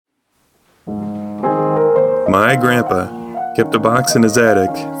My grandpa kept a box in his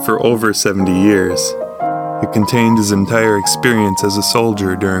attic for over 70 years. It contained his entire experience as a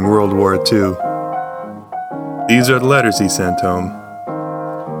soldier during World War II. These are the letters he sent home.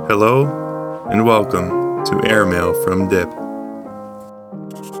 Hello and welcome to Airmail from Dip.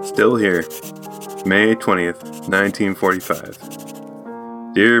 Still here, May 20th,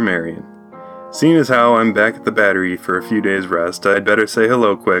 1945. Dear Marion, seeing as how I'm back at the battery for a few days' rest, I'd better say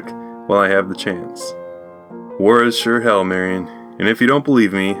hello quick while I have the chance. War is sure hell, Marion, and if you don't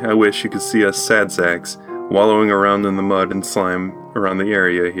believe me, I wish you could see us sad sacks wallowing around in the mud and slime around the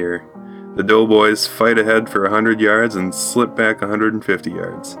area here. The doughboys fight ahead for 100 yards and slip back 150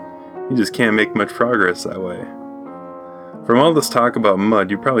 yards. You just can't make much progress that way. From all this talk about mud,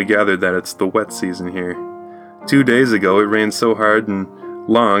 you probably gathered that it's the wet season here. 2 days ago, it rained so hard and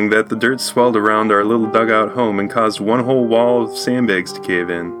long that the dirt swelled around our little dugout home and caused one whole wall of sandbags to cave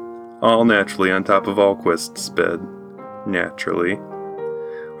in. All naturally on top of Alquist's bed. Naturally.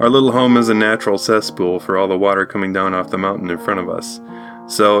 Our little home is a natural cesspool for all the water coming down off the mountain in front of us.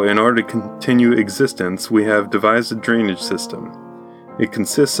 So, in order to continue existence, we have devised a drainage system. It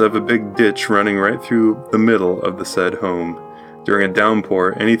consists of a big ditch running right through the middle of the said home. During a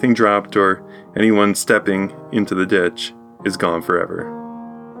downpour, anything dropped or anyone stepping into the ditch is gone forever.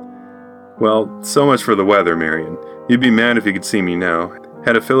 Well, so much for the weather, Marion. You'd be mad if you could see me now.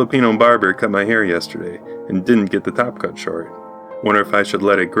 Had a Filipino barber cut my hair yesterday and didn't get the top cut short. Wonder if I should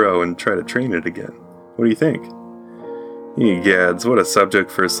let it grow and try to train it again. What do you think? Egads, what a subject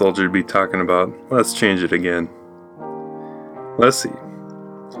for a soldier to be talking about. Let's change it again. Let's see.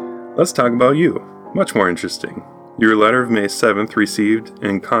 Let's talk about you. Much more interesting. Your letter of May 7th received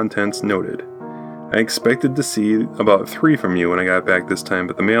and contents noted. I expected to see about 3 from you when I got back this time,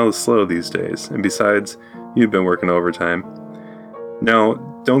 but the mail is slow these days, and besides, you've been working overtime. Now,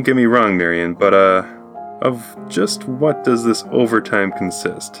 don't get me wrong, Marion, but, of just what does this overtime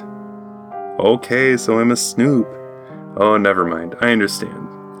consist? Okay, so I'm a snoop. Oh, never mind, I understand.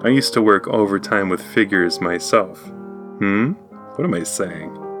 I used to work overtime with figures myself. What am I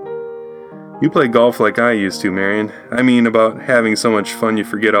saying? You play golf like I used to, Marion. I mean about having so much fun you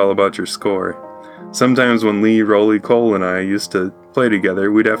forget all about your score. Sometimes when Lee, Rolly, Cole, and I used to play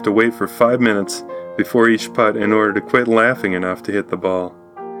together, we'd have to wait for 5 minutes before each putt in order to quit laughing enough to hit the ball.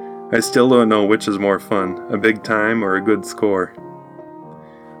 I still don't know which is more fun, a big time or a good score.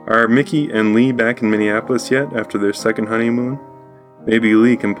 Are Mickey and Lee back in Minneapolis yet after their second honeymoon? Maybe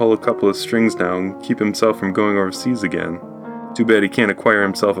Lee can pull a couple of strings now and keep himself from going overseas again. Too bad he can't acquire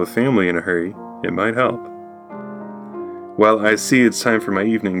himself a family in a hurry. It might help. Well, I see it's time for my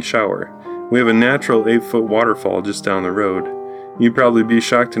evening shower. We have a natural 8-foot waterfall just down the road. You'd probably be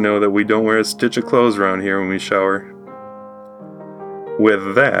shocked to know that we don't wear a stitch of clothes around here when we shower.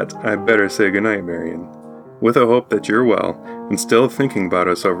 With that, I better say goodnight, Marion. With a hope that you're well, and still thinking about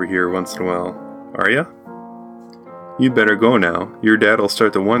us over here once in a while. Are ya? You'd better go now. Your dad'll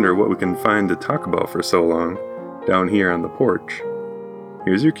start to wonder what we can find to talk about for so long, down here on the porch.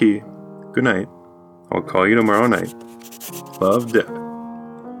 Here's your key. Good night. I'll call you tomorrow night. Love, Dip.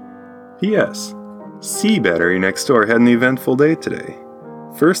 P.S. Sea Battery next door had an eventful day today.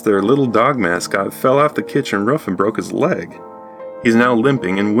 First, their little dog mascot fell off the kitchen roof and broke his leg. He's now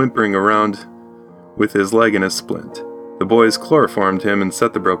limping and whimpering around with his leg in a splint. The boys chloroformed him and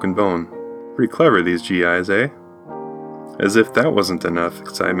set the broken bone. Pretty clever, these GIs, eh? As if that wasn't enough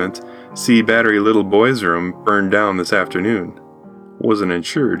excitement, Sea Battery Little Boy's room burned down this afternoon. Wasn't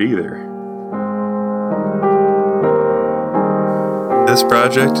insured either. This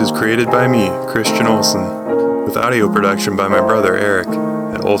project is created by me, Christian Olsen, with audio production by my brother Eric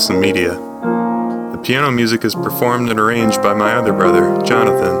at Olsen Media. The piano music is performed and arranged by my other brother,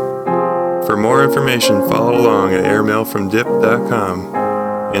 Jonathan. For more information, follow along at airmailfromdip.com.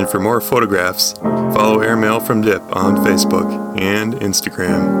 And for more photographs, follow Airmail from Dip on Facebook and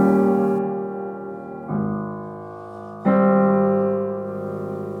Instagram.